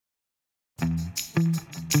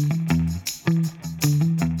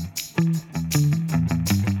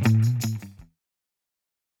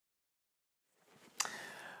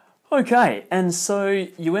Okay, and so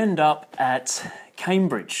you end up at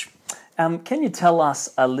Cambridge. Can you tell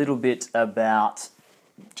us a little bit about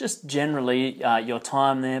just generally your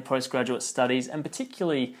time there, postgraduate studies, and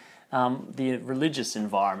particularly the religious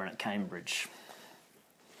environment at Cambridge?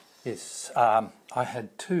 Yes, I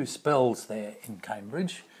had two spells there in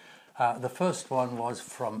Cambridge. The first one was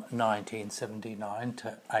from 1979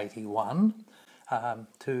 to 81,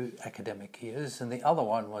 2 academic years, and the other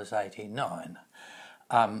one was 89.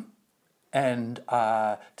 And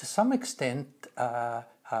to some extent,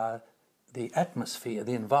 the atmosphere,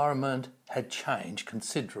 the environment had changed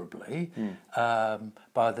considerably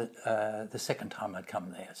by the second time I'd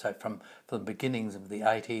come there. So from the beginnings of the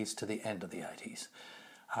 80s to the end of the 80s.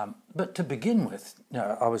 But to begin with,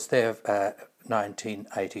 I was there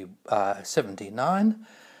 1979,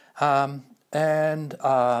 and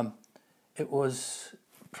it was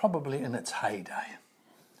probably in its heyday.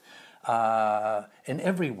 In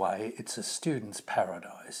every way, it's a student's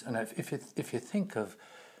paradise. And if you think of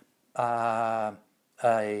a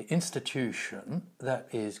institution that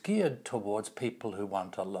is geared towards people who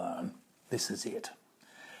want to learn, this is it.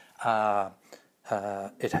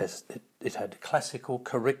 It had classical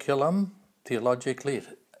curriculum theologically,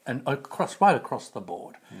 and right across the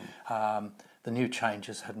board. The new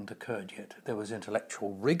changes hadn't occurred yet. There was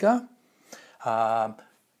intellectual rigour.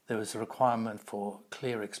 There was a requirement for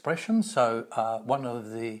clear expression. So one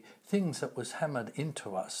of the things that was hammered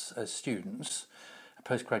into us as students,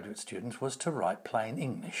 postgraduate students, was to write plain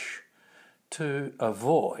English, to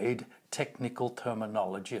avoid technical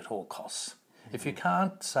terminology at all costs. If you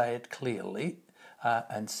can't say it clearly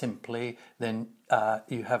and simply, then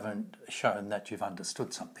you haven't shown that you've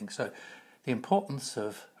understood something. So the importance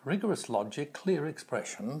of rigorous logic, clear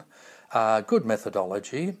expression, good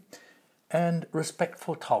methodology, and respect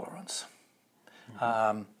for tolerance.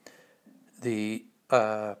 Probably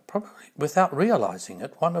without realising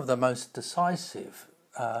it, one of the most decisive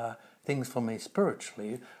things for me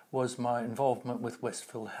spiritually was my involvement with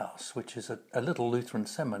Westfield House, which is a little Lutheran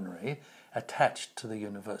seminary attached to the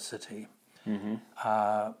university.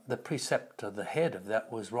 The preceptor, the head of that,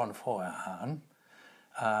 was Ron Feuerhahn,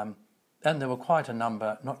 and there were quite a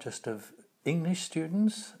number, not just of English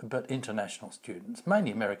students, but international students, mainly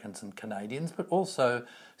Americans and Canadians, but also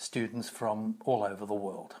students from all over the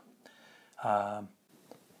world.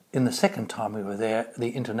 In the second time we were there,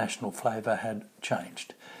 the international flavour had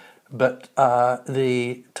changed. But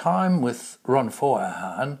the time with Ron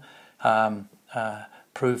Feuerhahn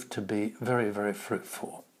proved to be very, very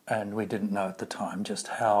fruitful, and we didn't know at the time just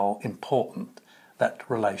how important that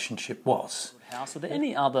relationship was. House. Were there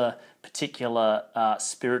any other particular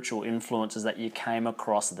spiritual influences that you came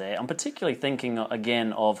across there? I'm particularly thinking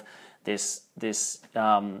again of this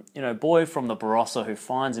boy from the Barossa who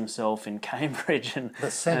finds himself in Cambridge and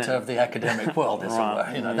the centre of the academic world, as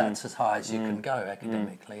it were. That's as high as you can go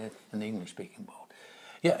academically in the English-speaking world.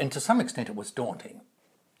 Yeah, and to some extent it was daunting.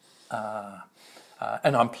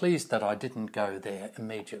 And I'm pleased that I didn't go there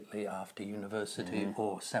immediately after university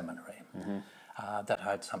or seminary. That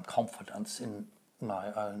I had some confidence in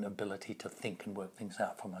my own ability to think and work things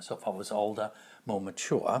out for myself. I was older, more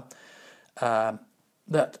mature. If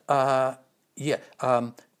I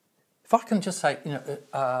can just say,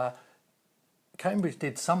 Cambridge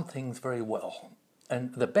did some things very well.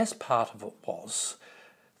 And the best part of it was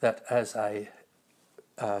that as a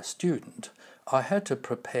student, I had to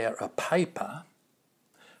prepare a paper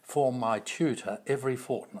for my tutor every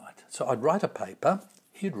fortnight. So I'd write a paper,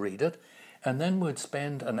 he'd read it, and then we'd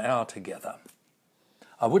spend an hour together.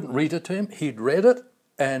 I wouldn't read it to him, he'd read it,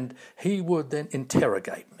 and he would then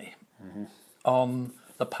interrogate me on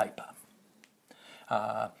the paper.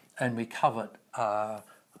 And we covered, as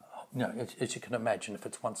you can imagine, if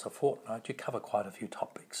it's once a fortnight, you cover quite a few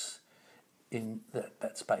topics in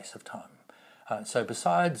that space of time. So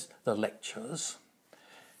besides the lectures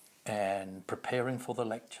and preparing for the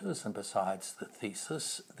lectures, and besides the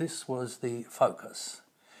thesis, this was the focus.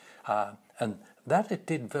 And that it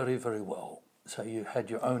did very, very well. So you had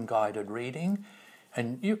your own guided reading,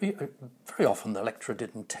 and you very often the lecturer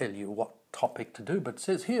didn't tell you what topic to do, but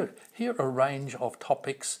says, here are a range of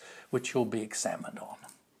topics which you'll be examined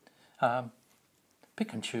on.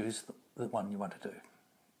 Pick and choose the one you want to do.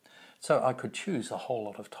 So I could choose a whole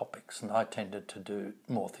lot of topics, and I tended to do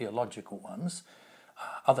more theological ones.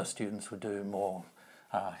 Other students would do more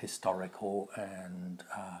historical and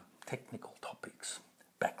technical topics,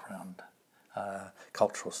 background,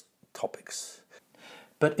 cultural topics.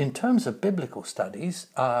 But in terms of biblical studies,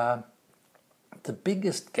 the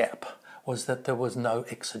biggest gap was that there was no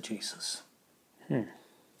exegesis.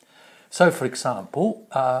 So, for example,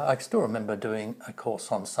 I still remember doing a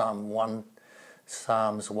course on Psalms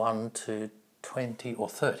 1 to 20 or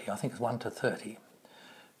 30, I think it's 1 to 30,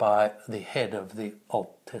 by the head of the Old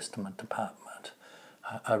Testament department,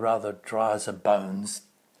 a rather dry as a bones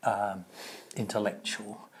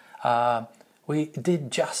intellectual. We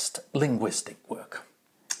did just linguistic work.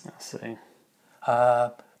 I see.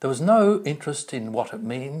 There was no interest in what it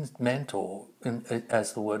meant or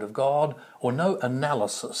as the Word of God, or no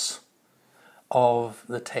analysis of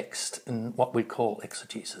the text in what we call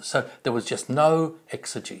exegesis. So there was just no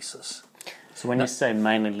exegesis. So when you say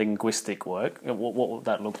mainly linguistic work, what would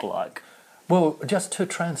that look like? Well, just to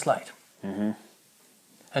translate and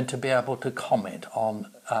to be able to comment on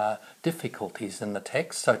difficulties in the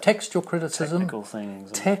text. So textual criticism, Technical things.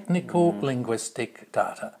 technical linguistic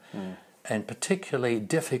data, and particularly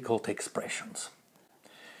difficult expressions.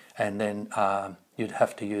 And then you'd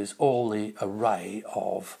have to use all the array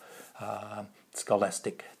of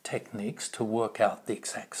scholastic techniques to work out the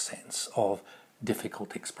exact sense of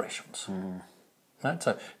difficult expressions. Right?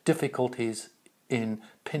 So difficulties in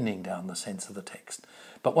pinning down the sense of the text.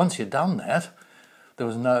 But once you'd done that, there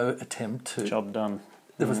was no attempt to... Job done.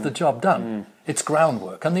 There was the job done. It's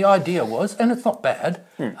groundwork. And the idea was, and it's not bad,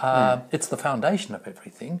 it's the foundation of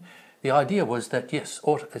everything. The idea was that, yes,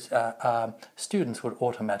 students would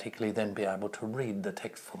automatically then be able to read the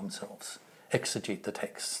text for themselves, exegete the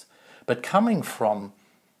text. But coming from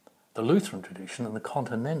the Lutheran tradition and the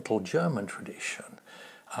continental German tradition,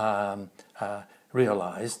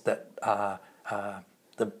 realised that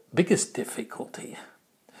the biggest difficulty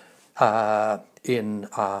in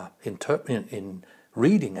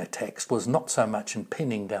reading a text was not so much in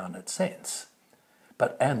pinning down its sense,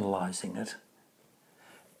 but analysing it.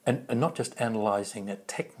 And not just analysing it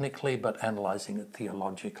technically, but analysing it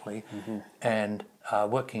theologically, and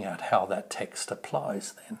working out how that text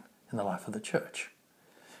applies then in the life of the church.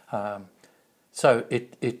 So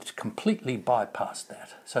it completely bypassed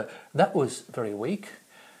that. So that was very weak.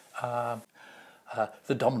 The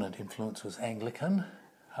dominant influence was Anglican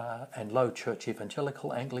and low church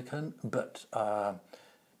evangelical Anglican, but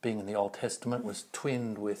being in the Old Testament was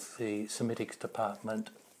twinned with the Semitics department.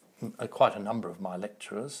 Quite a number of my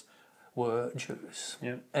lecturers were Jews.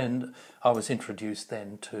 Yeah. And I was introduced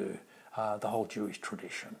then to the whole Jewish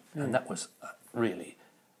tradition. And that was really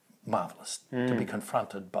marvellous to be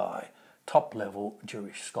confronted by top-level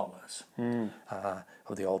Jewish scholars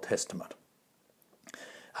of the Old Testament.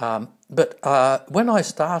 But when I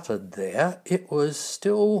started there, it was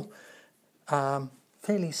still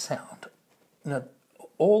fairly sound. Now,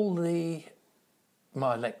 all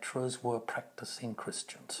my lecturers were practicing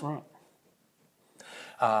Christians. Right.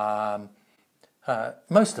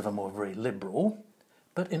 Most of them were very liberal,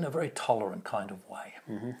 but in a very tolerant kind of way.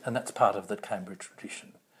 And that's part of the Cambridge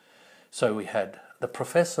tradition. So we had, the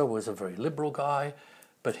professor was a very liberal guy,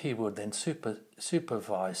 but he would then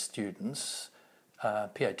supervise students,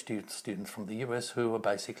 PhD students from the US who were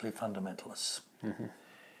basically fundamentalists.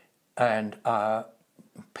 And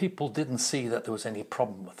people didn't see that there was any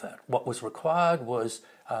problem with that. What was required was,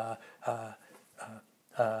 if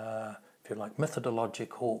you like,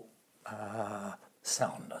 methodological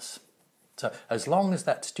soundness. So as long as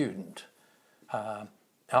that student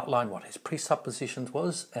outlined what his presuppositions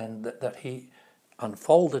was and that he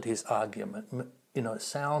unfolded his argument in a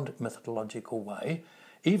sound methodological way,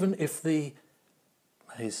 even if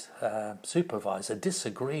his supervisor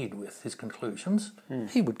disagreed with his conclusions,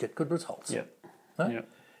 he would get good results. Yep. Right? Yep.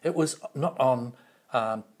 It was not on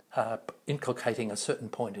inculcating a certain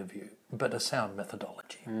point of view, but a sound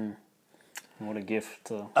methodology. What a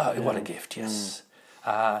gift. What a gift, yes.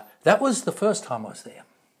 That was the first time I was there.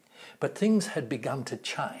 But things had begun to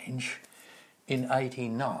change in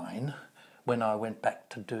 '89 when I went back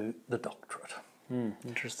to do the doctorate.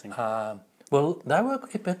 Interesting. Well, they were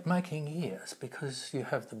a bit making years because you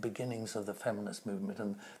have the beginnings of the feminist movement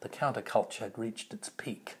and the counterculture had reached its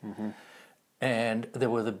peak. And there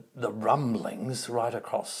were the rumblings right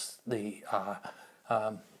across the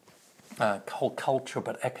whole culture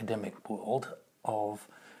but academic world of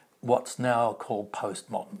what's now called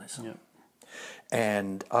postmodernism. Yep.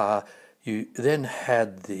 And you then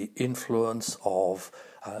had the influence of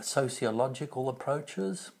sociological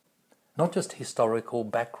approaches, not just historical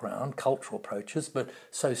background, cultural approaches, but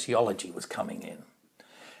sociology was coming in,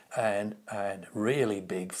 and really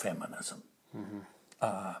big feminism.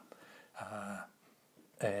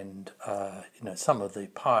 And some of the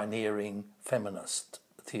pioneering feminist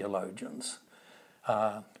theologians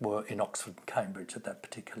were in Oxford and Cambridge at that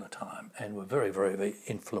particular time and were very, very, very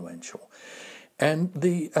influential. And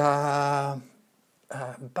the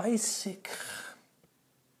basic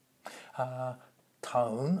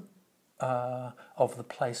tone of the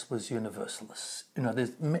place was universalist. You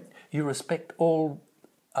know, you respect all,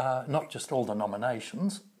 not just all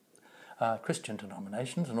denominations, Christian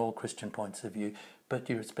denominations and all Christian points of view, but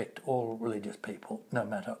you respect all religious people, no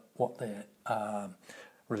matter what their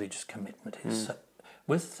religious commitment is. So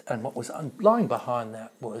and what was lying behind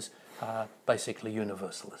that was basically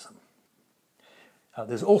universalism.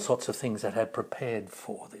 There's all sorts of things that had prepared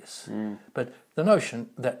for this, but the notion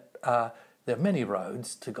that there are many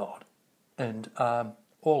roads to God, and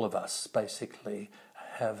all of us basically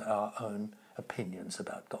have our own opinions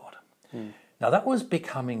about God. Now that was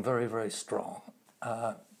becoming very, very strong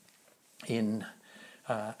in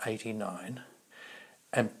 89,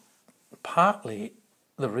 and partly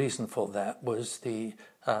the reason for that was there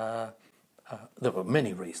were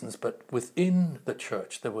many reasons, but within the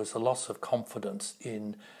church there was a loss of confidence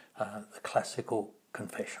in the classical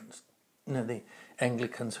confessions. You know, the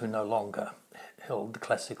Anglicans who no longer held the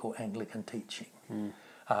classical Anglican teaching,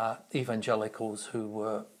 evangelicals who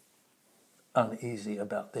were uneasy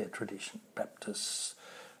about their tradition, Baptists,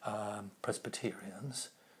 Presbyterians,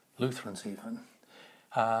 Lutherans even,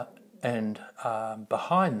 and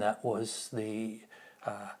behind that was the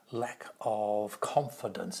lack of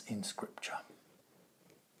confidence in Scripture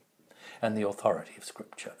and the authority of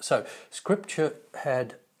Scripture. So Scripture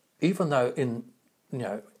had, even though in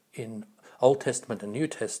Old Testament and New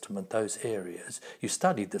Testament, those areas, you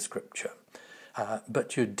studied the Scripture,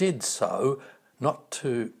 but you did so not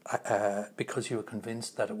to because you were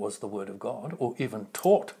convinced that it was the Word of God, or even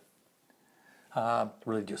taught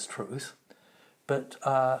religious truth, but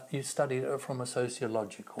you studied it from a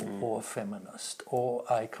sociological or a feminist or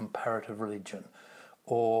a comparative religion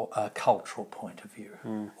or a cultural point of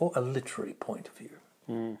view or a literary point of view.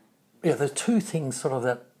 Yeah, there's two things sort of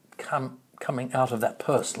that coming out of that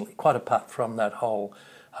personally, quite apart from that whole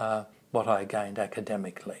what I gained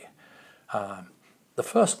academically. The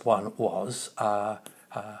first one was a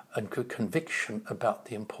conviction about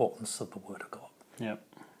the importance of the Word of God. Yep.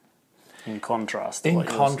 In contrast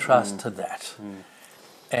to that,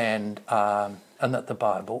 and that the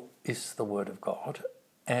Bible is the Word of God,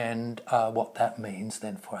 and what that means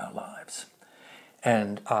then for our lives,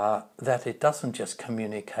 and that it doesn't just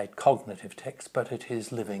communicate cognitive text, but it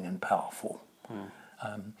is living and powerful.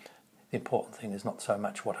 The important thing is not so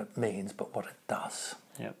much what it means, but what it does.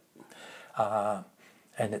 Yep.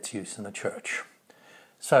 And its use in the church.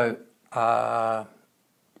 So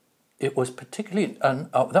it was particularly,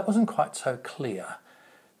 and that wasn't quite so clear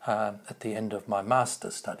at the end of my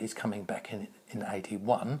master's studies, coming back in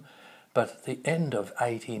 81, but at the end of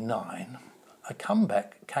 89, I came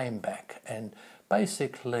back and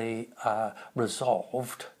basically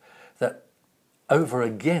resolved that over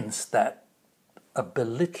against that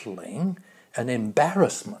belittling and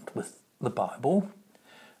embarrassment with the Bible,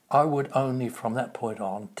 I would only from that point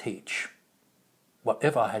on teach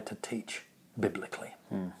whatever I had to teach biblically.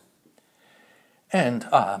 And,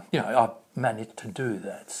 I've managed to do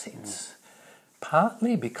that since,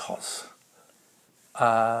 partly because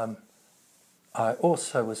I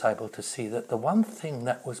also was able to see that the one thing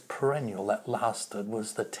that was perennial, that lasted,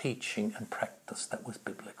 was the teaching and practice that was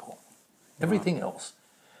biblical. Everything else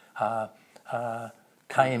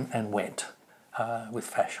came and went with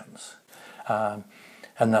fashions.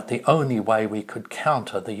 And that the only way we could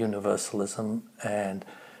counter the universalism and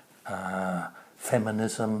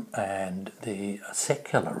feminism and the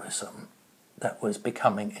secularism that was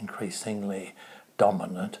becoming increasingly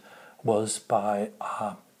dominant was by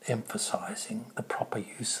emphasizing the proper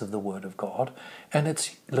use of the Word of God and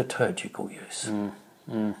its liturgical use.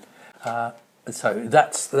 So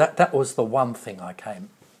that was the one thing I came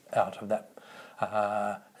out of that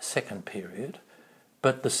second period,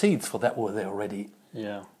 but the seeds for that were there already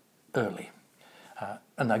early,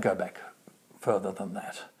 and they go back further than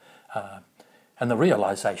that. And the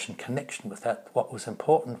realization, connection with that, what was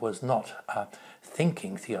important was not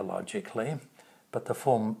thinking theologically, but the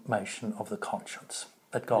formation of the conscience,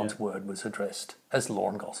 that God's word was addressed as law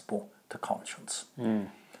and gospel to conscience. And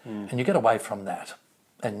you get away from that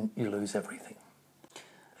and you lose everything.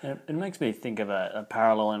 It makes me think of a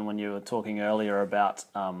parallel in when you were talking earlier about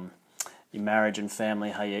your marriage and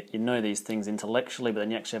family, how you know these things intellectually, but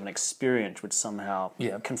then you actually have an experience which somehow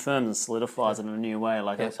confirms and solidifies it in a new way.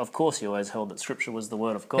 Like, of course, you always held that Scripture was the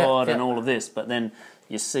Word of God and all of this, but then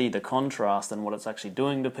you see the contrast and what it's actually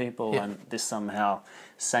doing to people, and this somehow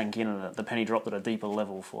sank in, and the penny dropped at a deeper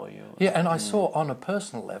level for you. Yeah, and I saw on a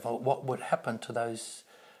personal level what would happen to those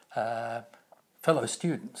fellow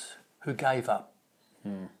students who gave up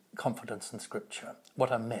confidence in Scripture,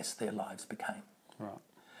 what a mess their lives became. Right.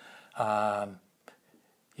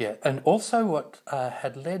 Yeah, and also what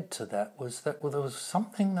had led to that was that there was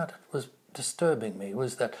something that was disturbing me,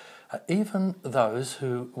 was that even those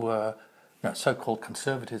who were so-called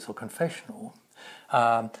conservatives or confessional,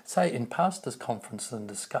 say in pastors' conferences and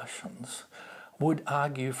discussions, would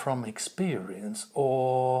argue from experience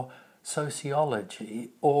or sociology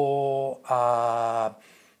or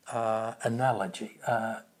analogy,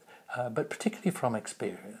 but particularly from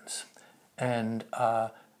experience and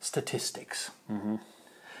statistics.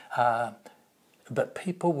 But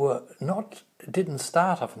people didn't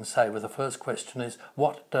start off and say, well, the first question is,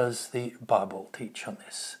 what does the Bible teach on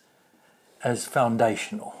this? As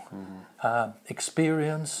foundational.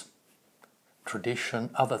 Experience, tradition,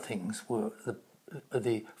 other things were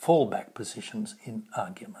the fallback positions in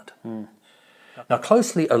argument. Now,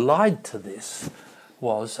 closely allied to this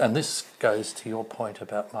was, and this goes to your point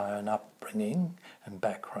about my own upbringing and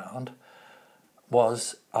background,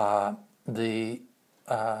 was the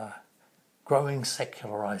growing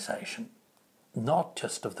secularization, not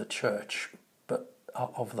just of the church, but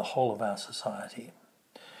of the whole of our society.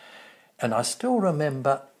 And I still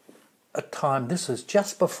remember a time, this was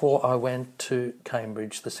just before I went to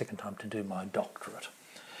Cambridge the second time to do my doctorate.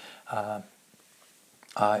 I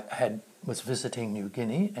was visiting New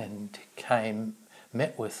Guinea and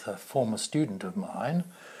met with a former student of mine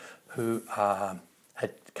who had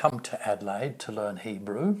come to Adelaide to learn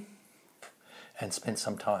Hebrew and spent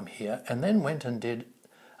some time here, and then went and did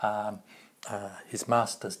his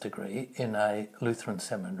master's degree in a Lutheran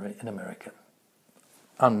seminary in America,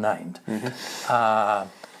 unnamed. He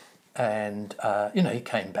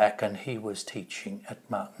came back and he was teaching at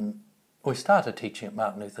we started teaching at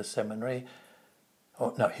Martin Luther Seminary.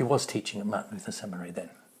 He was teaching at Martin Luther Seminary then.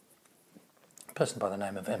 A person by the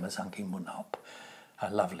name of Emma Zanki Munhop, a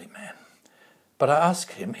lovely man. But I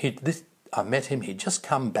asked him, I met him, he'd just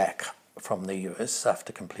come back from the US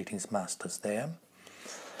after completing his master's there. And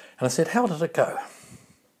I said, how did it go?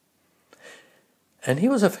 And he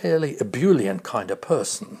was a fairly ebullient kind of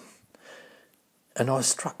person. And I was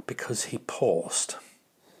struck because he paused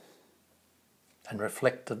and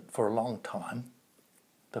reflected for a long time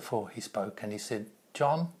before he spoke. And he said,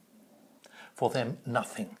 John, for them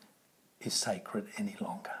nothing is sacred any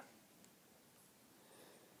longer.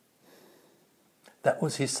 That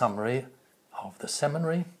was his summary of the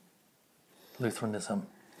seminary, Lutheranism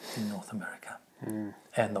in North America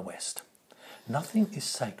and the West. Nothing is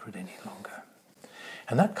sacred any longer.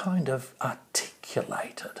 And that kind of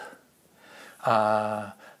articulated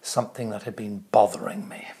something that had been bothering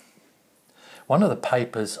me. One of the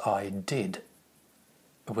papers I did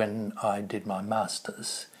when I did my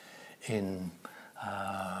master's in,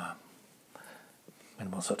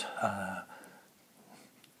 when was it?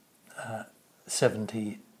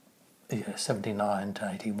 79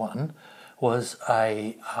 to 81, was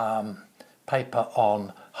a paper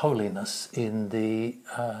on holiness in the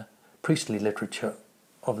priestly literature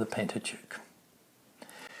of the Pentateuch.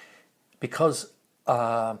 Because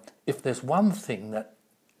if there's one thing that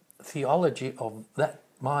theology of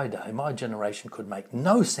my day, my generation could make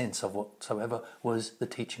no sense of whatsoever, was the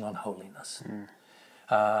teaching on holiness.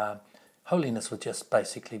 Holiness was just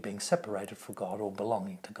basically being separated from God or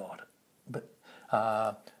belonging to God,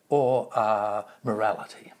 or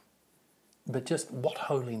morality. But just what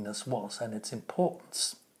holiness was and its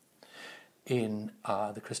importance in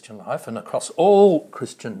the Christian life and across all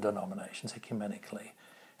Christian denominations ecumenically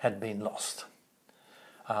had been lost.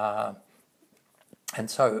 And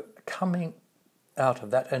so coming out of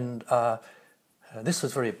that, and this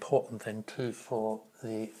was very important then too for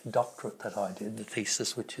the doctorate that I did, the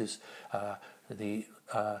thesis, which is the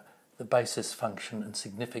basis, function and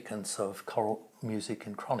significance of choral music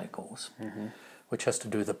in chronicles, which has to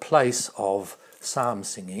do with the place of psalm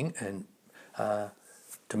singing and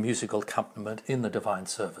to musical accompaniment in the divine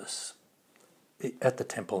service at the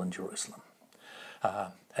temple in Jerusalem.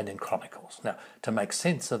 And in Chronicles. Now, to make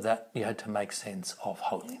sense of that, you had to make sense of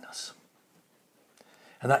holiness.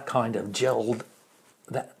 And that kind of gelled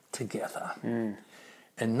that together.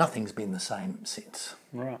 And nothing's been the same since,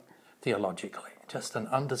 Right. theologically. Just an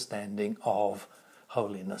understanding of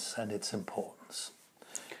holiness and its importance.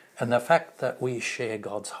 And the fact that we share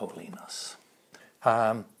God's holiness.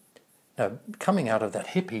 Now, coming out of that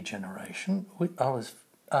hippie generation,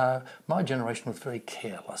 my generation was very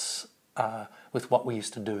careless with what we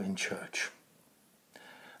used to do in church.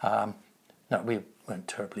 We weren't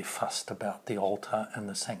terribly fussed about the altar and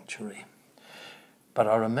the sanctuary. But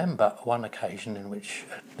I remember one occasion in which,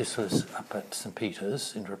 this was up at St.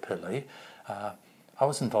 Peter's in Rapilli, I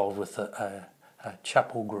was involved with a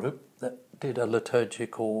chapel group that did a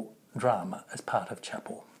liturgical drama as part of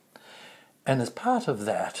chapel. And as part of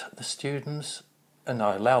that, the students, and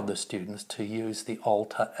I allowed the students to use the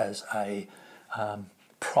altar as a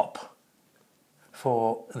prop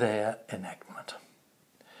for their enactment.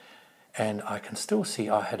 And I can still see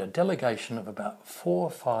I had a delegation of about 4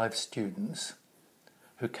 or 5 students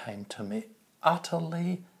who came to me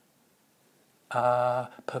utterly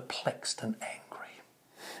perplexed and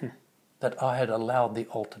angry that I had allowed the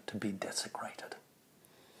altar to be desecrated.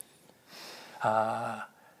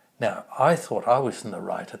 Now, I thought I was in the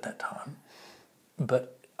right at that time,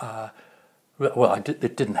 but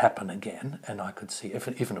it didn't happen again, and I could see,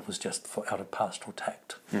 even if it was just out of pastoral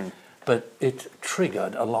tact. But it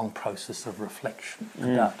triggered a long process of reflection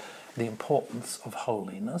about the importance of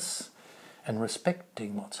holiness and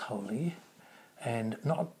respecting what's holy, and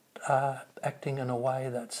not acting in a way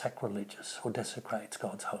that's sacrilegious or desecrates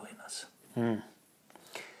God's holiness.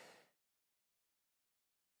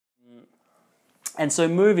 And so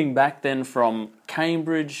moving back then from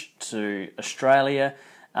Cambridge to Australia,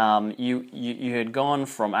 you had gone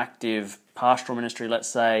from active pastoral ministry, let's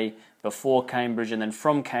say, before Cambridge, and then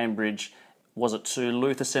from Cambridge, was it to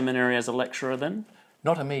Luther Seminary as a lecturer then?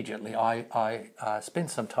 Not immediately. I spent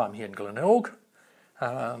some time here in Glenelg.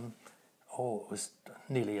 It was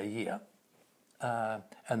nearly a year.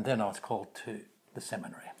 And then I was called to the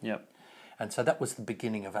seminary. Yep. And so that was the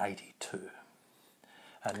beginning of 82.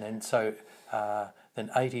 And then then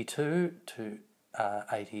 82 to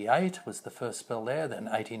 88 was the first spell there, then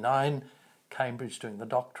 89, Cambridge doing the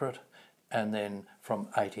doctorate, and then from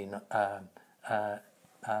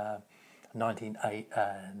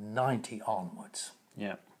 1990 onwards.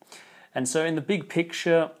 Yeah. And so in the big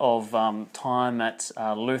picture of time at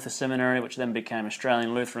Luther Seminary, which then became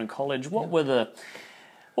Australian Lutheran College, what were the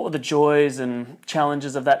joys and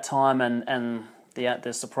challenges of that time, and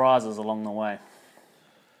the surprises along the way?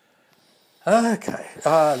 Okay,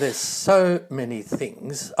 there's so many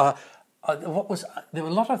things. There were a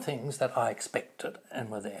lot of things that I expected and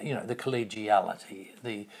were there. You know, the collegiality,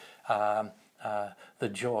 the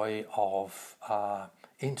joy of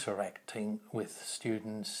interacting with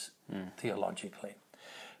students theologically.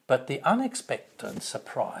 But the unexpected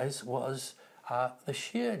surprise was the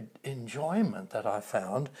sheer enjoyment that I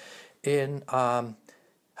found in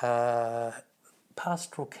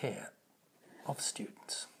pastoral care of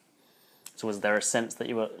students. So was there a sense that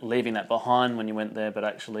you were leaving that behind when you went there, but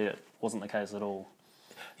actually it wasn't the case at all?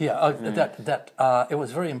 Yeah, it was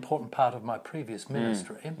a very important part of my previous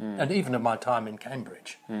ministry, and even of my time in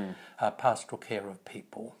Cambridge, pastoral care of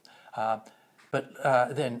people. But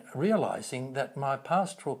then realising that my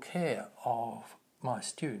pastoral care of my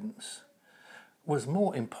students was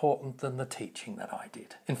more important than the teaching that I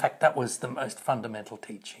did. In fact, that was the most fundamental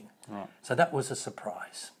teaching. Right. So that was a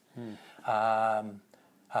surprise. I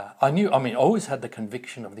always had the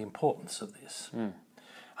conviction of the importance of this.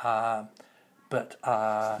 But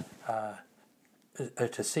to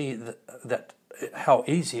see that how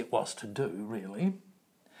easy it was to do, really,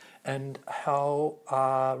 and how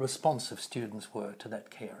responsive students were to that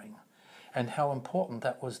caring, and how important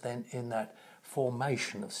that was then in that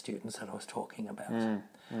formation of students that I was talking about.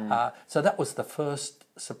 So that was the first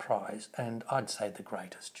surprise, and I'd say the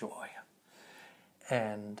greatest joy.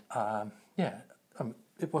 And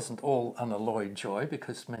it wasn't all unalloyed joy,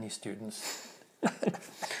 because many students...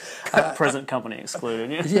 Present company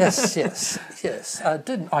excluded. Yeah. Yes. I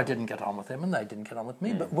didn't get on with them, and they didn't get on with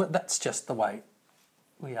me. But that's just the way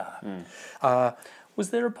we are.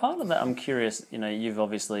 Was there a part of that? I'm curious. You know, you've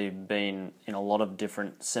obviously been in a lot of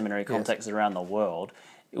different seminary contexts around the world.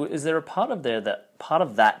 Is there a part of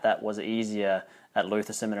that was easier at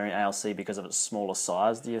Luther Seminary ALC because of its smaller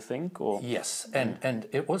size? Do you think? Or yes, and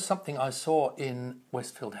it was something I saw in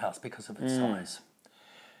Westfield House because of its size.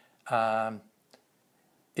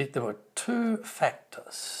 There were 2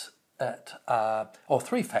 factors or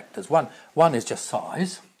 3 factors. One is just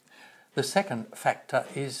size. The second factor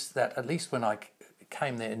is that at least when I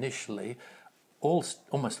came there initially,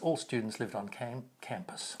 almost all students lived on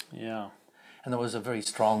campus. Yeah. And there was a very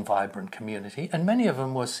strong, vibrant community, and many of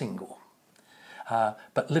them were single,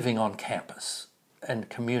 but living on campus and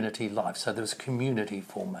community life. So there was community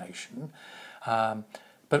formation.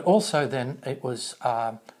 But also then it was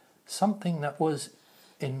something that was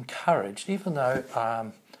encouraged, even though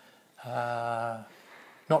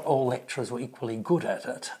not all lecturers were equally good at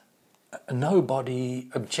it. Nobody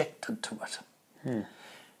objected to it.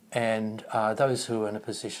 And those who were in a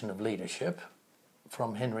position of leadership,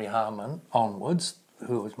 from Henry Harman onwards,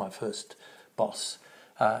 who was my first boss,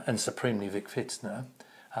 and supremely Vic Fitzner,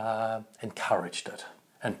 encouraged it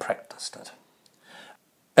and practiced it.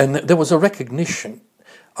 And there was a recognition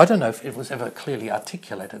I don't know if it was ever clearly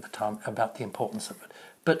articulated at the time about the importance of it.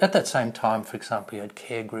 But at that same time, for example, you had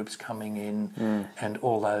care groups coming in and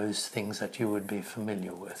all those things that you would be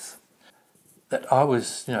familiar with. That I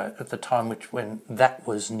was, at the time when that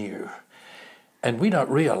was new. And we don't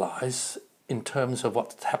realise, in terms of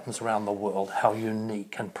what happens around the world, how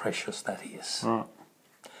unique and precious that is. Right.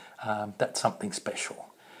 That's something special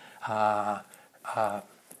that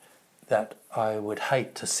I would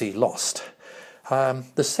hate to see lost.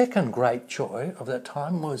 The second great joy of that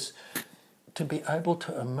time was to be able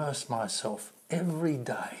to immerse myself every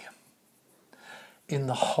day in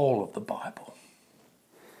the whole of the Bible.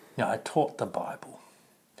 I taught the Bible.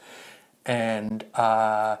 And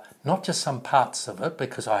not just some parts of it,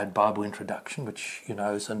 because I had Bible Introduction, which,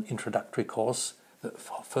 is an introductory course, the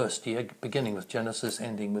first year, beginning with Genesis,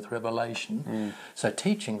 ending with Revelation. So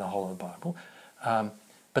teaching the whole of the Bible.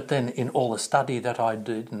 But then in all the study that I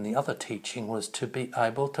did and the other teaching was to be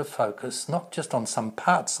able to focus not just on some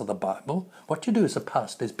parts of the Bible. What you do as a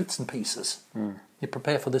pastor is bits and pieces. You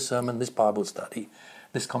prepare for this sermon, this Bible study,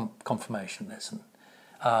 this confirmation lesson.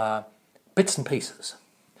 Bits and pieces.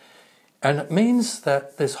 And it means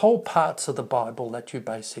that there's whole parts of the Bible that you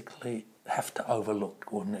basically have to overlook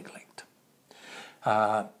or neglect.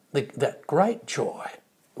 That great joy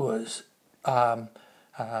was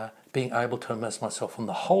being able to immerse myself in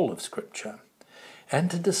the whole of Scripture and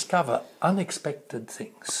to discover unexpected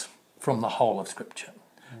things from the whole of Scripture.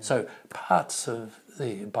 So parts of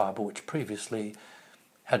the Bible which previously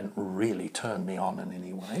hadn't really turned me on in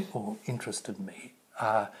any way or interested me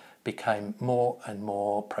became more and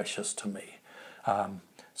more precious to me.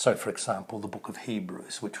 So, for example, the book of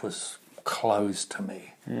Hebrews, which was closed to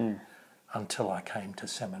me until I came to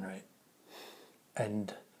seminary.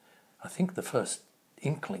 And I think the first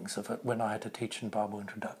inklings of it when I had to teach in Bible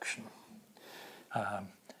Introduction.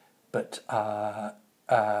 But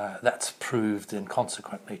that's proved and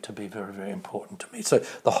consequently to be very, very important to me. So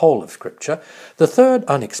the whole of Scripture. The third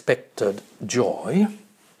unexpected joy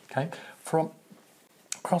came from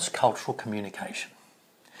cross-cultural communication.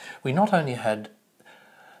 We not only had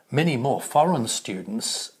many more foreign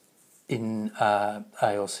students in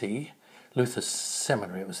ALC, Luther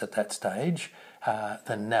Seminary, it was at that stage,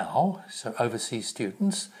 than now, so overseas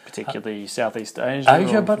students. Particularly Southeast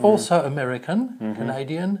Asia. But also American,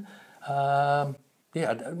 Canadian. I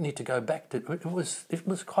don't need to go back to it. It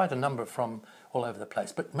was quite a number from all over the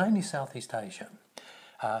place, but mainly Southeast Asia.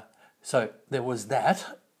 So there was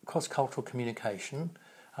that cross-cultural communication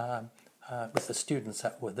with the students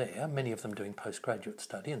that were there, many of them doing postgraduate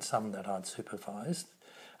study and some that I'd supervised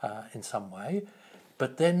in some way.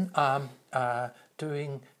 But then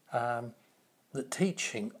doing the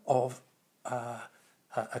teaching of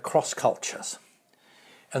across cultures.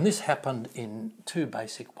 And this happened in two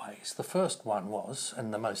basic ways. The first one was,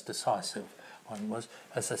 and the most decisive one was,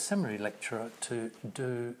 as a seminary lecturer to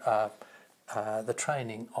do the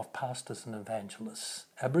training of pastors and evangelists,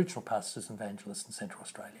 Aboriginal pastors and evangelists in Central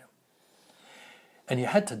Australia. And you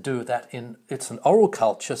had to do that it's an oral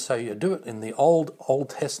culture, so you do it in the Old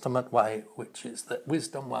Testament way, which is the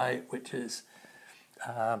wisdom way, which is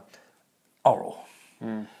oral.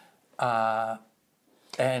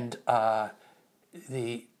 And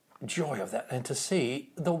the joy of that, and to see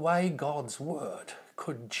the way God's word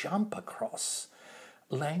could jump across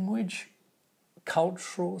language,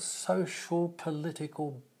 cultural, social,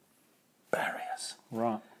 political barriers.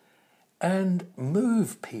 Right. And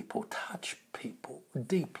move people, touch people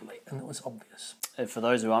deeply, and it was obvious. For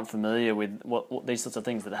those who aren't familiar with what these sorts of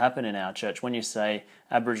things that happen in our church, when you say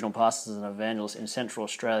Aboriginal pastors and evangelists in Central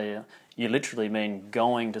Australia, you literally mean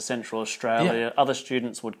going to Central Australia. Yeah. Other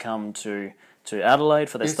students would come to Adelaide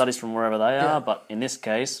for their studies from wherever they are, but in this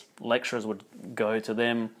case, lecturers would go to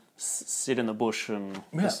them, sit in the bush and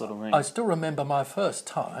this sort of thing. I still remember my first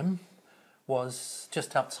time was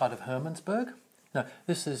just outside of Hermannsburg. Now,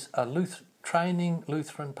 this is a training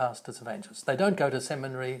Lutheran pastors evangelists. They don't go to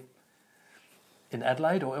seminary in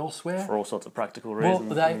Adelaide or elsewhere. For all sorts of practical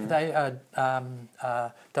reasons. Well, they are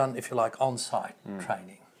done, if you like, on-site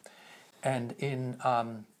training. And in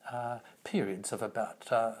periods of about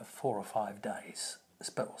 4 or 5 days,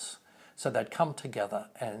 spells. So they'd come together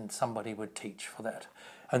and somebody would teach for that.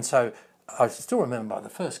 And so I still remember the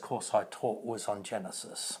first course I taught was on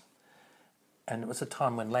Genesis. And it was a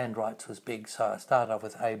time when land rights was big, so I started off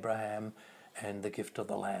with Abraham and the gift of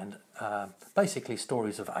the land. Basically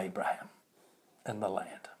stories of Abraham and the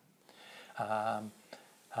land.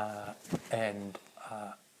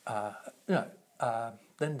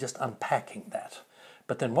 Then just unpacking that.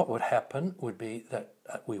 But then what would happen would be that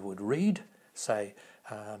we would read, say,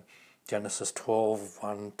 Genesis 12,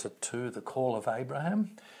 1 to 2, the call of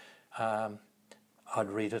Abraham. I'd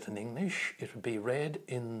read it in English. It would be read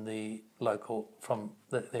in the local, from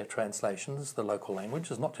their translations, the local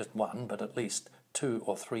languages, not just one, but at least 2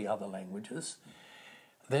 or 3 other languages.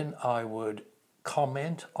 Then I would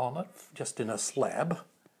comment on it just in a slab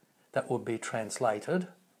that would be translated,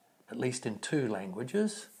 at least in 2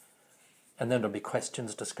 languages. And then there'd be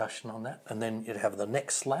questions, discussion on that. And then you'd have the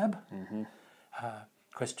next slab,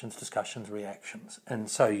 questions, discussions, reactions. And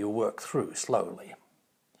so you work through slowly.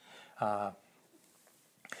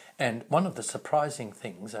 And one of the surprising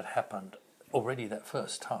things that happened already that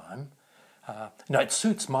first time, it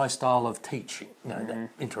suits my style of teaching, that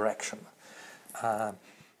interaction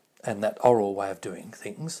and that oral way of doing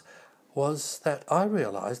things, was that I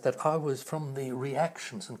realised that I was, from the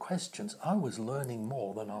reactions and questions, I was learning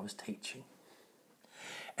more than I was teaching.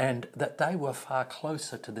 And that they were far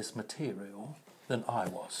closer to this material than I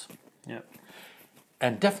was. Yep.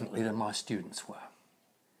 And definitely than my students were.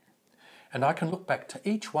 And I can look back to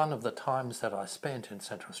each one of the times that I spent in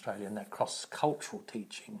Central Australia in that cross-cultural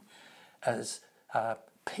teaching as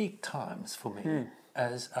peak times for me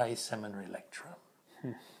as a seminary lecturer.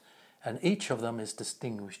 And each of them is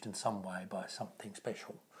distinguished in some way by something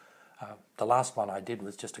special. The last one I did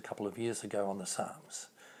was just a couple of years ago on the Psalms.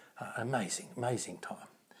 Amazing time.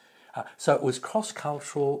 So it was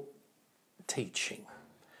cross-cultural teaching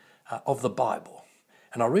of the Bible.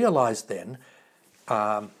 And I realised then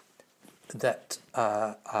that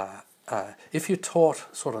if you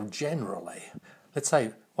taught sort of generally, let's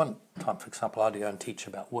say one time, for example, I'd go and teach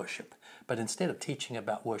about worship, but instead of teaching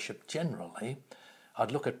about worship generally,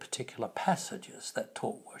 I'd look at particular passages that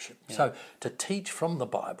taught worship. Yeah. So to teach from the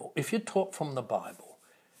Bible, if you taught from the Bible,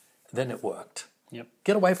 then it worked. Yep.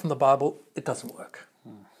 Get away from the Bible, it doesn't work.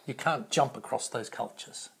 You can't jump across those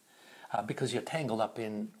cultures because you're tangled up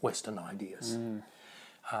in Western ideas.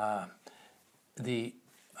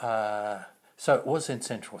 So it was in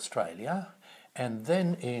Central Australia, and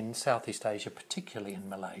then in Southeast Asia, particularly in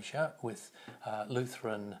Malaysia, with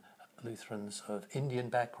Lutherans of Indian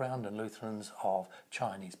background and Lutherans of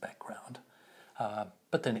Chinese background.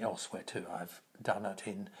 But then elsewhere too. I've done it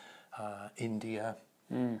in India,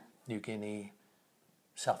 New Guinea,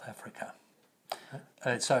 South Africa.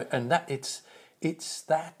 It's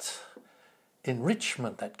that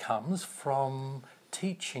enrichment that comes from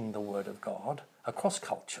teaching the Word of God across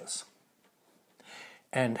cultures,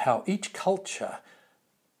 and how each culture,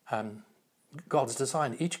 God's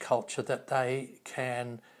designed each culture that they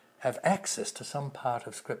can have access to some part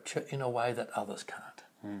of Scripture in a way that others can't.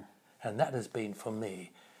 And that has been for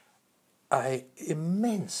me an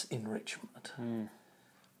immense enrichment. And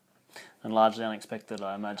largely unexpected,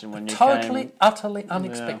 I imagine, when you came... Utterly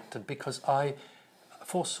unexpected, because I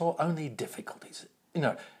foresaw only difficulties.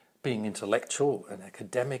 Being intellectual and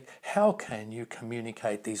academic, how can you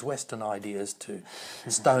communicate these Western ideas to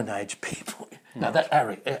Stone Age people? That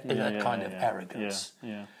kind of arrogance.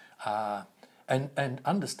 And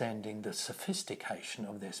understanding the sophistication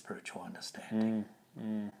of their spiritual understanding,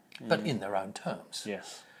 but in their own terms.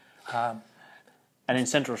 Yes. And in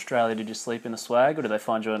Central Australia, did you sleep in the swag, or did they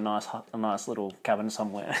find you a nice little cabin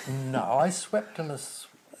somewhere? No, I slept in a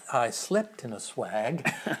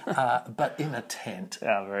swag, but in a tent.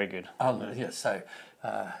 Oh, very good. So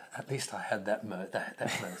at least I had that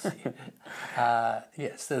mercy.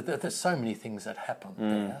 Yes, there's so many things that happened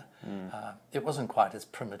there. It wasn't quite as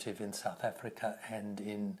primitive in South Africa and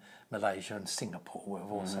in Malaysia and Singapore, where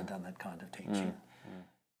we've also done that kind of teaching.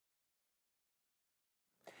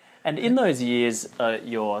 And in those years,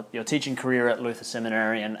 your teaching career at Luther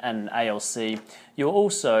Seminary and ALC, you were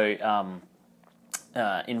also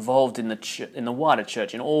involved in the wider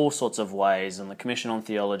church in all sorts of ways, and the Commission on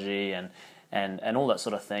Theology and all that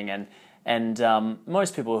sort of thing. And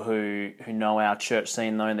most people who know our church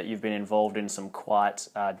scene know that you've been involved in some quite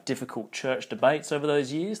difficult church debates over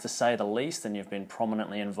those years, to say the least, and you've been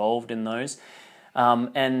prominently involved in those.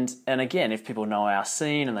 And again, if people know our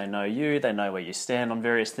scene and they know you, they know where you stand on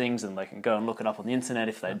various things, and they can go and look it up on the internet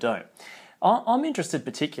if they don't. I'm interested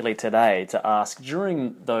particularly today to ask,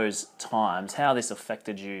 during those times, how this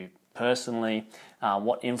affected you personally,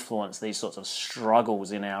 what influence these sorts of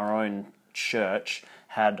struggles in our own church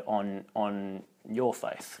had on your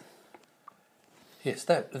faith. Yes,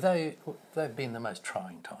 they've been the most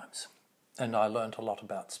trying times, and I learned a lot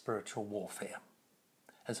about spiritual warfare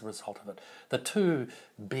as a result of it. The two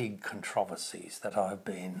big controversies that I've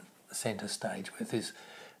been centre stage with is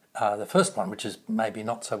the first one, which is maybe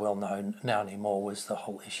not so well known now anymore, was the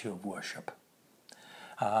whole issue of worship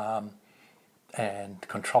and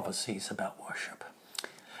controversies about worship.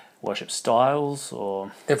 worship styles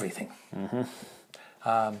or everything.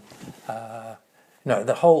 No,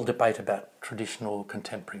 the whole debate about traditional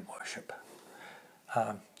contemporary worship,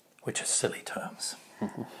 which are silly terms.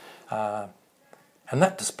 And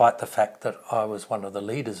that despite the fact that I was one of the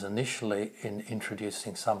leaders initially in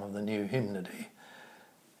introducing some of the new hymnody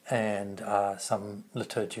and some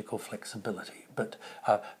liturgical flexibility. But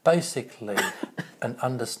basically an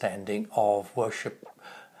understanding of worship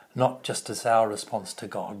not just as our response to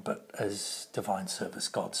God, but as divine service,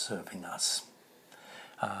 God serving us,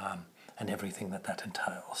 and everything that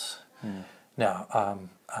entails. Now,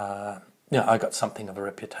 I got something of a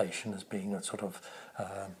reputation as being a sort of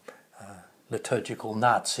liturgical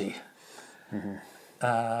Nazi,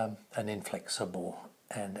 and inflexible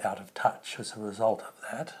and out of touch as a result of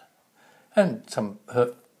that. And some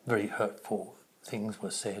very hurtful things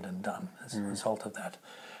were said and done as a result of that.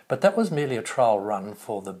 But that was merely a trial run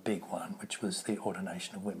for the big one, which was the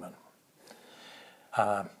ordination of women.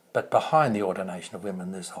 But behind the ordination of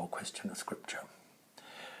women, there's the whole question of Scripture.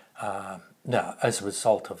 Now, as a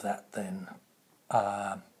result of that, then,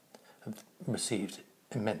 I've received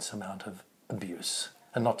immense amount of abuse.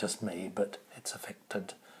 And not just me, but it's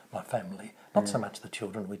affected my family. Not so much the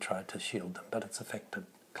children, we tried to shield them, but it's affected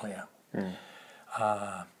Claire.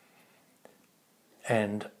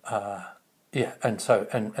 And a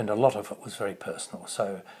lot of it was very personal.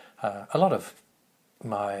 So a lot of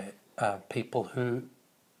my people who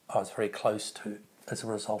I was very close to as a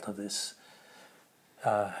result of this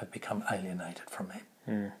have become alienated from me.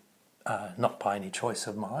 Not by any choice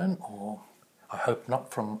of mine, or I hope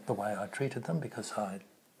not from the way I treated them, because I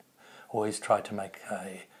always tried to make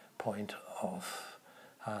a point of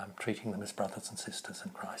treating them as brothers and sisters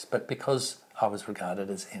in Christ, but because I was regarded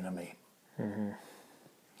as enemy.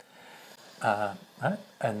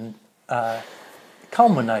 And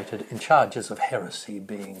culminated in charges of heresy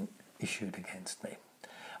being issued against me.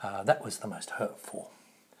 That was the most hurtful.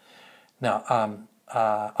 Now,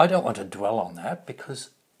 I don't want to dwell on that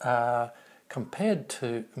because compared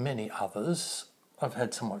to many others, I've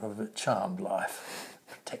had somewhat of a charmed life,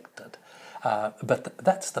 protected. But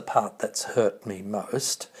that's the part that's hurt me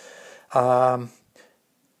most.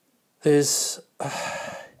 There's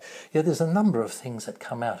a number of things that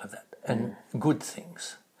come out of that, and good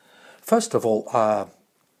things. First of all,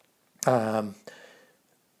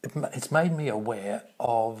 it's made me aware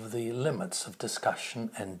of the limits of discussion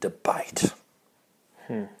and debate.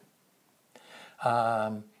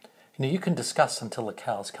 You can discuss until the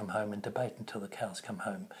cows come home and debate until the cows come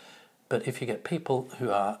home. But if you get people who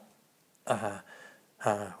are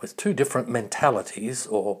with two different mentalities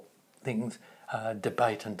or things,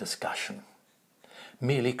 debate and discussion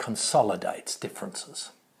merely consolidates differences.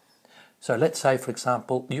 So let's say, for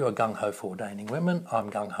example, you are gung-ho for ordaining women,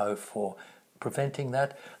 I'm gung-ho for preventing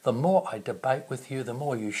that. The more I debate with you, the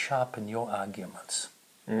more you sharpen your arguments.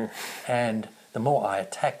 And the more I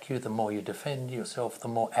attack you, the more you defend yourself, the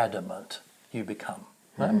more adamant you become.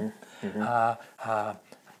 There's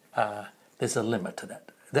a limit to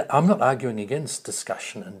that. I'm not arguing against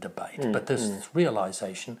discussion and debate, but there's this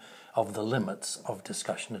realisation of the limits of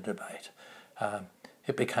discussion and debate.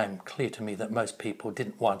 It became clear to me that most people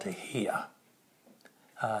didn't want to hear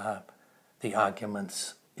the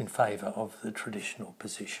arguments in favour of the traditional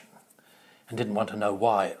position and didn't want to know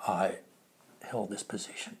why I held this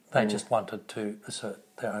position. They just wanted to assert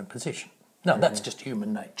their own position. No, that's just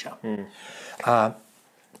human nature. And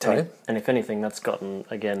if anything, that's gotten,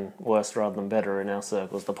 again, worse rather than better in our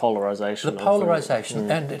circles, the polarisation. The polarisation,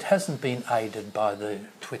 and it hasn't been aided by the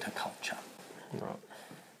Twitter culture. Right.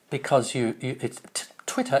 Because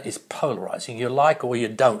Twitter is polarising. You like or you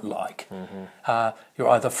don't like. You're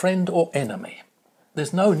either friend or enemy.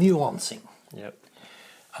 There's no nuancing. Yep.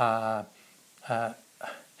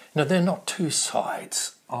 No, there are not two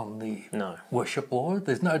sides on the worship law.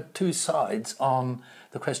 There's no two sides on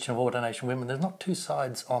the question of ordination of women. There's not two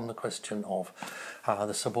sides on the question of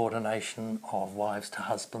the subordination of wives to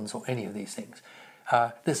husbands or any of these things.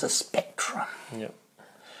 There's a spectrum. Yep.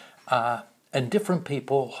 And different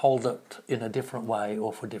people hold it in a different way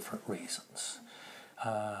or for different reasons.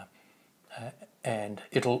 And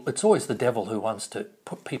it's always the devil who wants to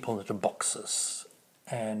put people into boxes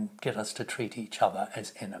and get us to treat each other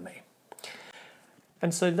as enemy.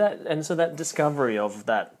 And so that discovery of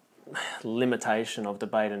that limitation of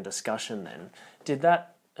debate and discussion, then, did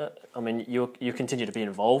that? You continue to be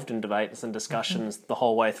involved in debates and discussions the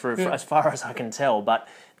whole way through, as far as I can tell. But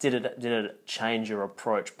did it change your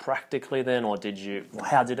approach practically then, or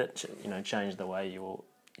how did it change the way you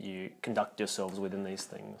conduct yourselves within these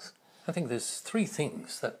things? I think there's four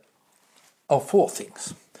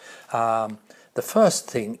things. The first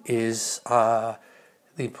thing is the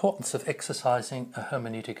importance of exercising a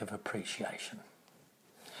hermeneutic of appreciation.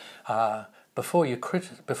 Before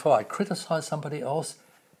I criticise somebody else,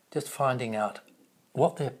 just finding out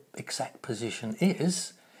what their exact position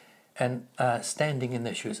is and standing in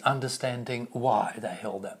their shoes, understanding why they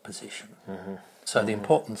held that position. Mm-hmm. So the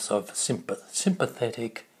importance of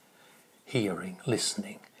sympathetic hearing,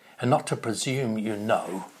 listening, and not to presume you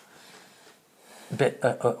know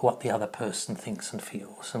what the other person thinks and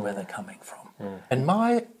feels and where they're coming from. And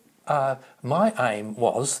my aim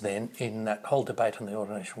was then, in that whole debate on the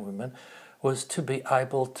ordination of women, was to be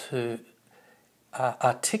able to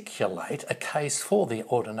articulate a case for the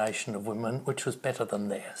ordination of women which was better than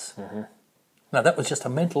theirs. Mm-hmm. Now, that was just a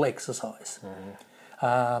mental exercise.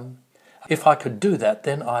 Mm-hmm. If I could do that,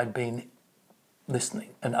 then I'd been listening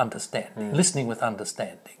and understanding, listening with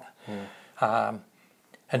understanding.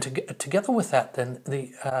 And together with that, then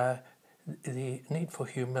the need for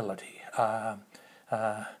humility,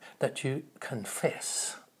 that you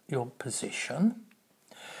confess your position,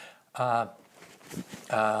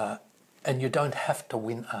 and you don't have to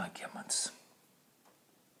win arguments.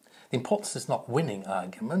 The importance is not winning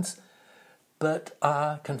arguments, but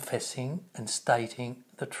confessing and stating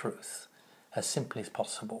the truth as simply as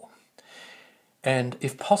possible. And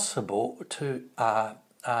if possible, to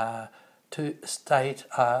state,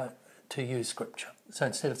 to use scripture. So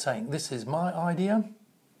instead of saying, this is my idea,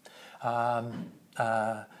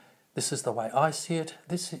 this is the way I see it,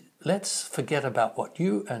 let's forget about what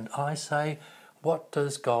you and I say. What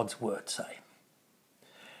does God's word say?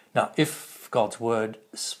 Now, if God's word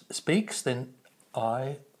speaks, then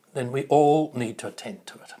we all need to attend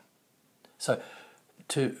to it. So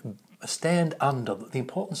to stand under the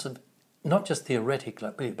importance of not just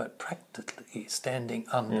theoretically, but practically standing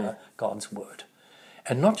under God's word.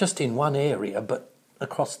 And not just in one area, but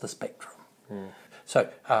across the spectrum. So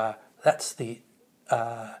that's the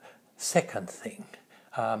second thing.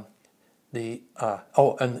 And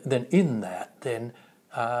then in that, then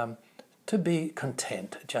to be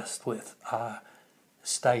content just with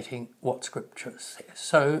stating what Scripture says.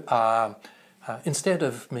 So instead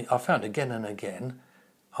of me, I found again and again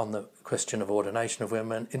on the question of ordination of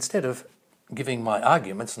women, instead of giving my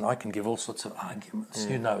arguments, and I can give all sorts of arguments,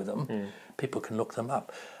 you know them, people can look them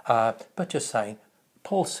up, but just saying,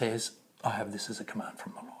 Paul says, I have this as a command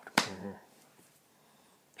from the Lord. Mm-hmm.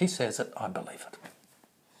 He says it, I believe it.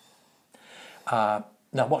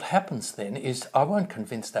 Now, what happens then is I won't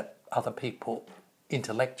convince that other people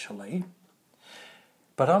intellectually,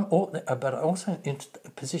 but I'm also in a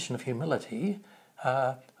position of humility.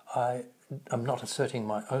 I'm not asserting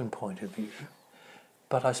my own point of view,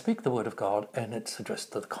 but I speak the word of God, and it's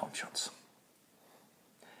addressed to the conscience,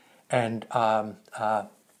 and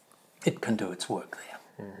it can do its work there.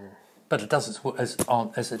 Mm-hmm. But it does as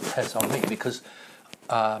it has on me, because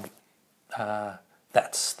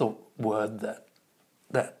that's the word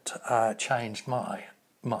that changed my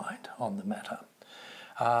mind on the matter.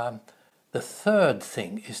 The third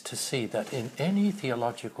thing is to see that in any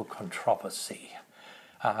theological controversy,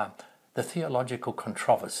 the theological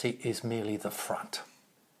controversy is merely the front.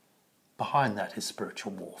 Behind that is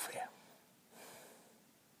spiritual warfare.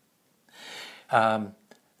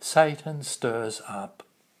 Satan stirs up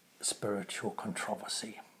spiritual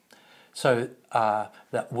controversy so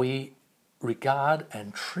that we regard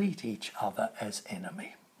and treat each other as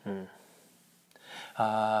enemy.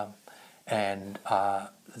 And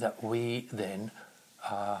that we then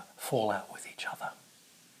fall out with each other.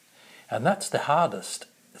 And that's the hardest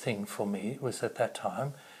thing for me, was at that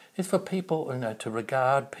time, is for people, to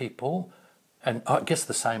regard people, and I guess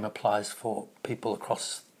the same applies for people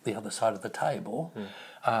across the other side of the table,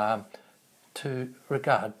 to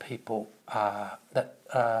regard people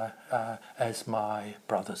as my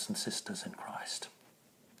brothers and sisters in Christ.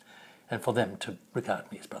 And for them to regard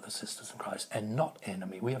me as brothers and sisters in Christ, and not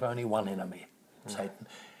enemy. We have only one enemy, Satan.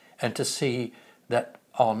 And to see that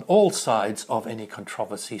on all sides of any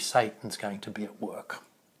controversy, Satan's going to be at work.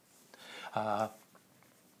 Now,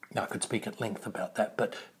 I could speak at length about that,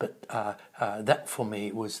 but that for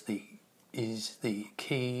me is the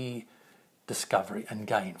key discovery and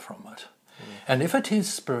gain from it. And if it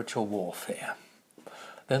is spiritual warfare,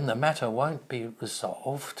 then the matter won't be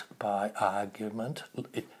resolved by argument.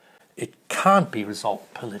 It can't be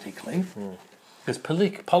resolved politically, because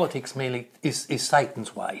politics merely is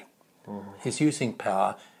Satan's way. He's using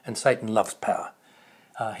power, and Satan loves power.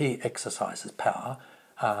 He exercises power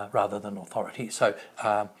rather than authority. So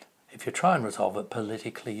if you try and resolve it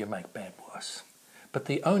politically, you make bad worse. But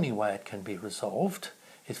the only way it can be resolved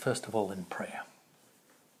is, first of all, in prayer.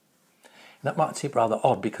 That might seem rather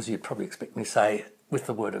odd because you'd probably expect me to say with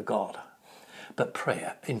the Word of God. But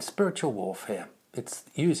prayer, in spiritual warfare, it's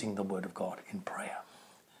using the Word of God in prayer.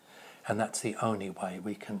 And that's the only way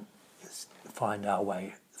we can find our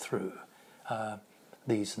way through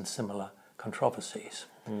these and similar controversies.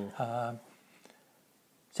 So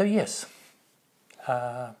yes,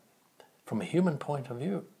 from a human point of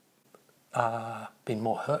view, been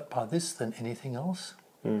more hurt by this than anything else.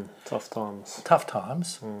 Tough times. Tough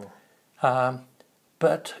times,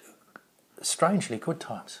 but strangely good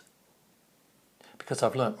times, because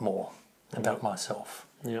I've learnt more about myself,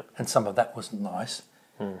 and some of that wasn't nice.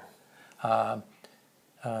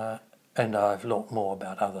 And I've learnt more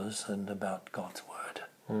about others and about God's word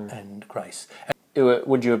and grace.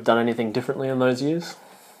 Would you have done anything differently in those years?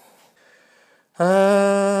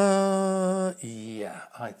 Yeah,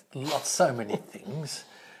 so many things,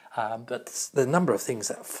 but the number of things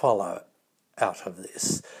that follow out of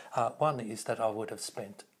this. One is that I would have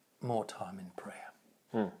spent more time in prayer.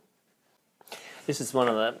 This is one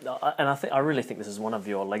of the, and I really think this is one of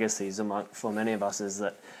your legacies for many of us, is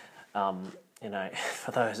that,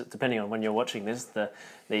 for those, depending on when you're watching this,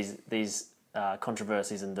 these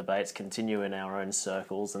controversies and debates continue in our own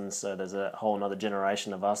circles, and so there's a whole other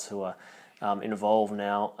generation of us who are involved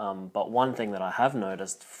now. But one thing that I have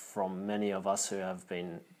noticed from many of us who have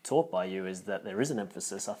been taught by you is that there is an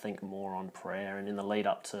emphasis, I think, more on prayer, and in the lead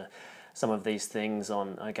up to some of these things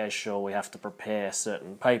on, okay, sure, we have to prepare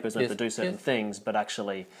certain papers, we have to do certain things, but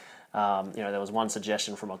actually, there was one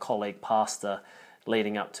suggestion from a colleague pastor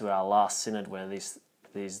leading up to our last synod where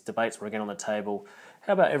these debates were again on the table.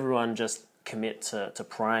 How about everyone just commit to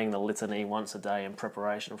praying the litany once a day in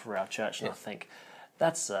preparation for our church? And I think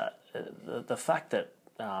that's the fact that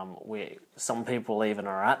some people even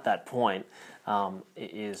are at that point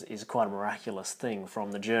is quite a miraculous thing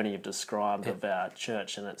from the journey you've described of our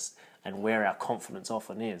church and where our confidence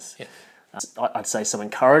often is. I'd say some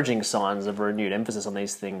encouraging signs of renewed emphasis on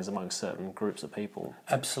these things among certain groups of people.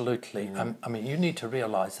 Absolutely. I mean, you need to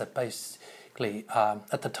realise that basically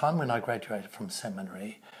at the time when I graduated from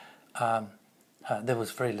seminary, there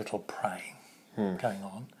was very little praying going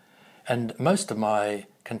on. And most of my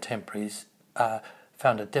contemporaries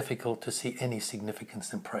found it difficult to see any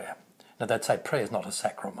significance in prayer. Now, they'd say prayer is not a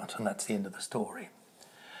sacrament, and that's the end of the story.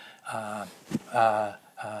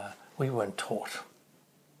 We weren't taught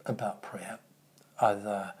about prayer,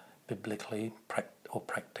 either biblically or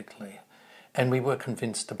practically, and we were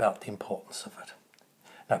convinced about the importance of it.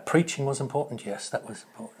 Now, preaching was important, yes, that was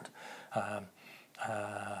important.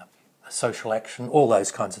 Social action, all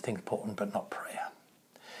those kinds of things important, but not prayer.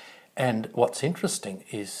 And what's interesting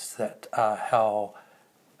is that how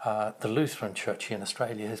the Lutheran Church here in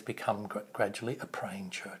Australia has become gradually a praying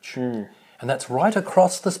church. And that's right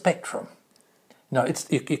across the spectrum. No,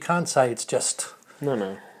 you can't say it's just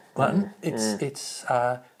one.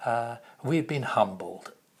 We've been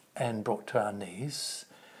humbled and brought to our knees,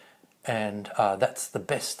 and that's the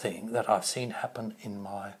best thing that I've seen happen in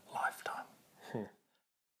my lifetime.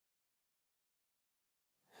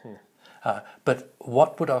 But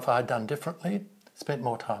what would have I done differently? Spent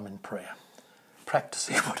more time in prayer,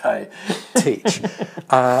 practicing what I teach.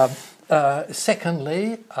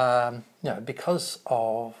 Secondly, because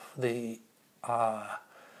of the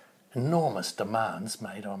enormous demands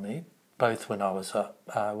made on me, both when I was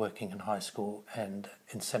working in high school and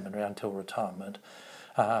in seminary until retirement,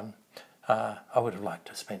 I would have liked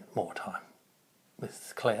to spend more time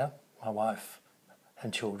with Claire, my wife,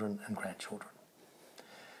 and children and grandchildren.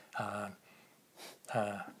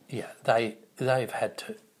 They've had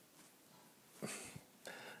to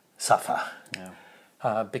suffer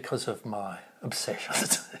because of my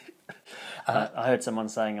obsessions. I heard someone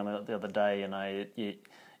saying the other day,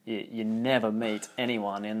 you never meet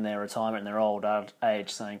anyone in their retirement, in their old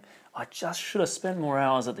age, saying, I just should have spent more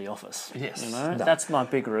hours at the office. Yes. That's my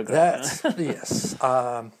big regret. Yes.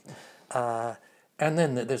 And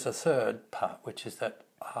then there's a third part, which is that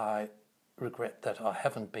I regret that I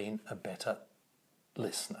haven't been a better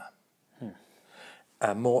listener,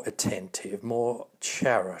 more attentive, more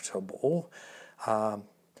charitable,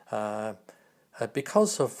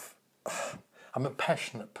 because of I'm a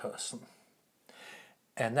passionate person,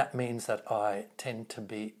 and that means that I tend to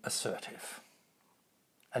be assertive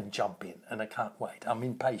and jump in, and I can't wait. I'm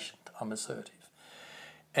impatient, I'm assertive.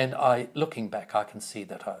 And looking back, I can see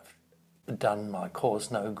that I've done my cause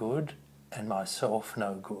no good and myself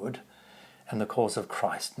no good, and the cause of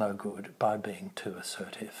Christ no good by being too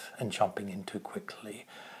assertive and jumping in too quickly,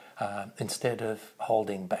 instead of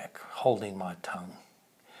holding back, holding my tongue,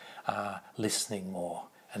 listening more,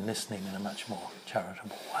 and listening in a much more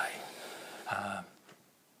charitable way.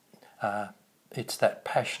 it's that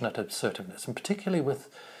passionate assertiveness, and particularly with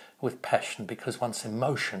passion, because once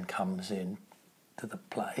emotion comes in to the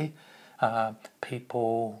play,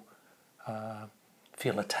 people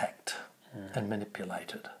feel attacked and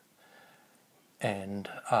manipulated. And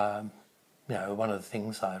one of the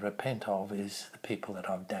things I repent of is the people that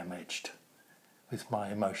I've damaged with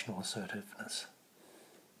my emotional assertiveness.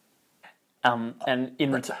 And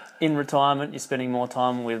in retirement, you're spending more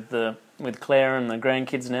time with Claire and the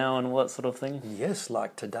grandkids now and all that sort of thing? Yes,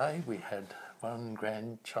 like today we had one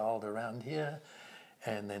grandchild around here,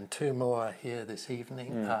 and then two more here this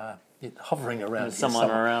evening, hovering around. There's someone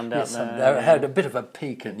around out there. They had a bit of a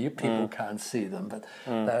peek, and you people can't see them, but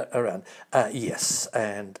they're around. Yes,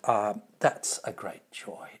 and that's a great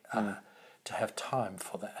joy to have time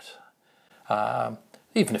for that.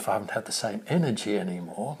 Even if I haven't had the same energy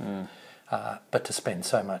anymore, but to spend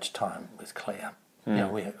so much time with Claire.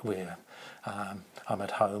 I'm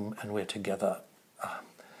at home and we're together.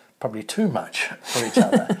 Probably too much for each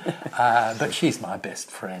other, but she's my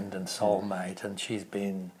best friend and soulmate, and she's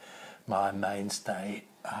been my mainstay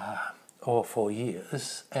all for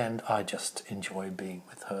years, and I just enjoy being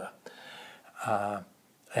with her.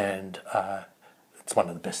 And it's one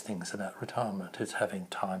of the best things about retirement, is having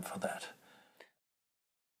time for that.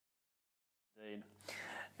 Indeed.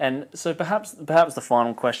 And so perhaps the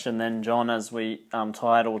final question then, John, as we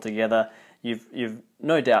tie it all together, you've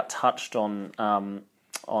no doubt touched on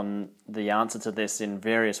the answer to this in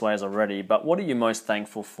various ways already, but what are you most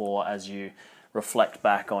thankful for as you reflect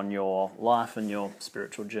back on your life and your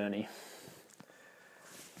spiritual journey?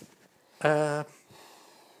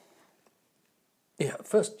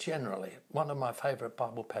 First, generally, one of my favourite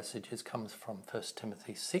Bible passages comes from 1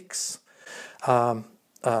 Timothy 6,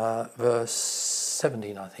 verse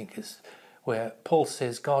 17, I think, is where Paul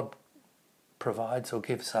says, God provides or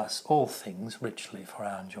gives us all things richly for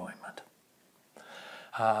our enjoyment.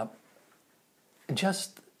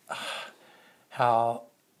 Just how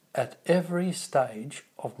at every stage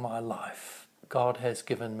of my life God has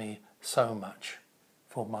given me so much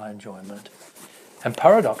for my enjoyment, and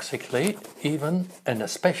paradoxically, even and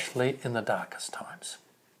especially in the darkest times.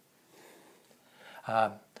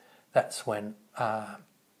 That's when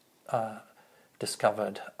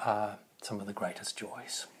discovered some of the greatest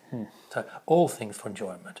joys. So all things for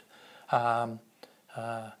enjoyment, and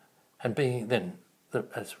being then.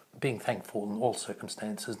 As being thankful in all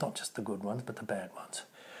circumstances, not just the good ones, but the bad ones.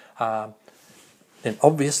 Then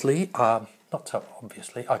obviously, not so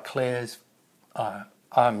obviously, Claire's, I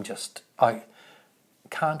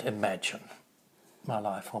can't imagine my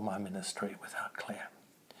life or my ministry without Claire.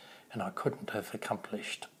 And I couldn't have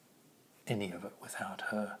accomplished any of it without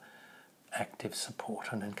her active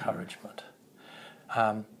support and encouragement.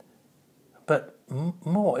 But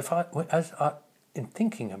more, in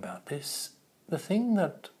thinking about this, the thing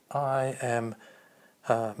that I am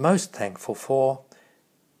most thankful for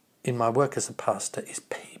in my work as a pastor is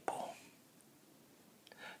people.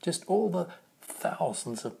 Just all the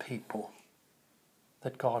thousands of people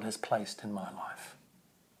that God has placed in my life.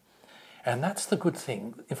 And that's the good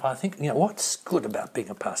thing. If I think, what's good about being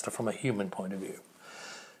a pastor from a human point of view?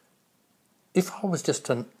 If I was just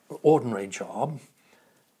an ordinary job,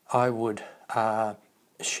 I would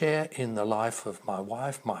share in the life of my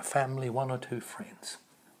wife, my family, one or two friends.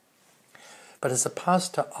 But as a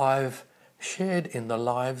pastor, I've shared in the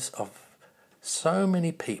lives of so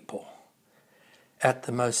many people at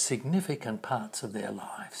the most significant parts of their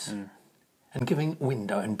lives, and giving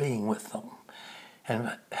window and being with them,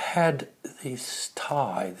 and had this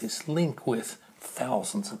tie, this link with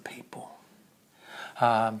thousands of people.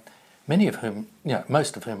 Many of whom,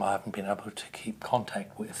 most of whom I haven't been able to keep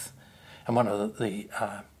contact with. And one of the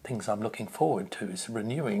things I'm looking forward to is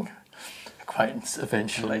renewing acquaintance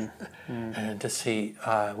eventually, and to see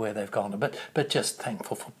where they've gone. But just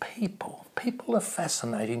thankful for people. People are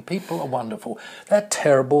fascinating. People are wonderful. They're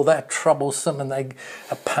terrible. They're troublesome, and they're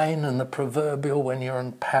a pain in the proverbial when you're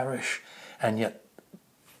in parish, and yet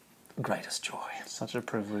greatest joy. Such a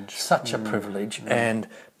privilege. Such a privilege, and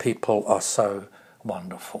people are so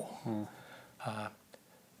wonderful.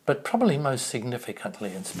 But probably most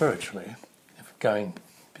significantly and spiritually, if going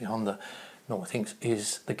beyond the normal things,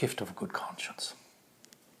 is the gift of a good conscience.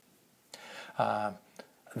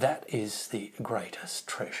 That is the greatest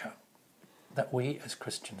treasure that we as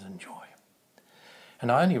Christians enjoy.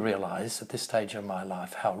 And I only realise at this stage of my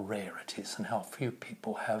life how rare it is and how few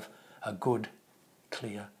people have a good,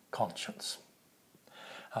 clear conscience.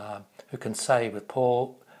 Who can say with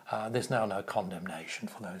Paul, there's now no condemnation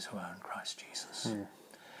for those who are in Christ Jesus.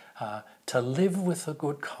 To live with a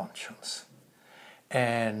good conscience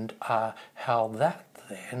and how that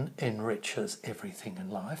then enriches everything in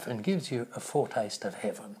life and gives you a foretaste of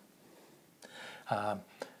heaven.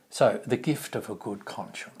 So the gift of a good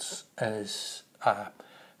conscience is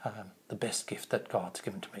the best gift that God's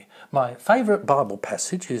given to me. My favourite Bible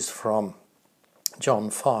passage is from John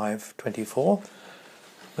 5:24,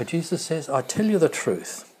 where Jesus says, "I tell you the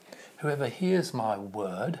truth, whoever hears my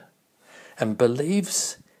word and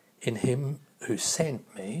believes in him who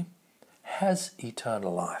sent me has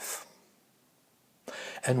eternal life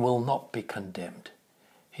and will not be condemned.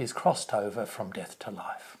 He's crossed over from death to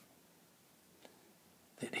life."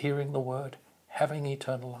 That hearing the word, having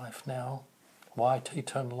eternal life now. Why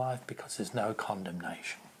eternal life? Because there's no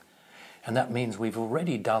condemnation. And that means we've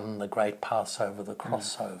already done the great Passover, the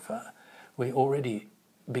crossover. We already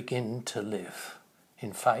begin to live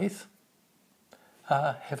in faith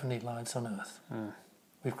heavenly lives on earth.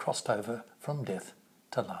 We've crossed over from death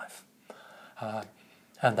to life.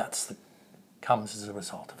 And that's comes as a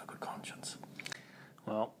result of a good conscience.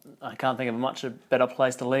 Well, I can't think of a much better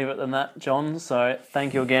place to leave it than that, John. So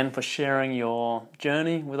thank you again for sharing your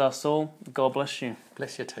journey with us all. God bless you.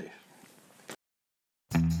 Bless you too.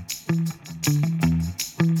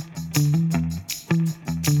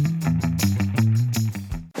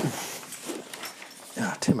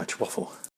 Too much waffle.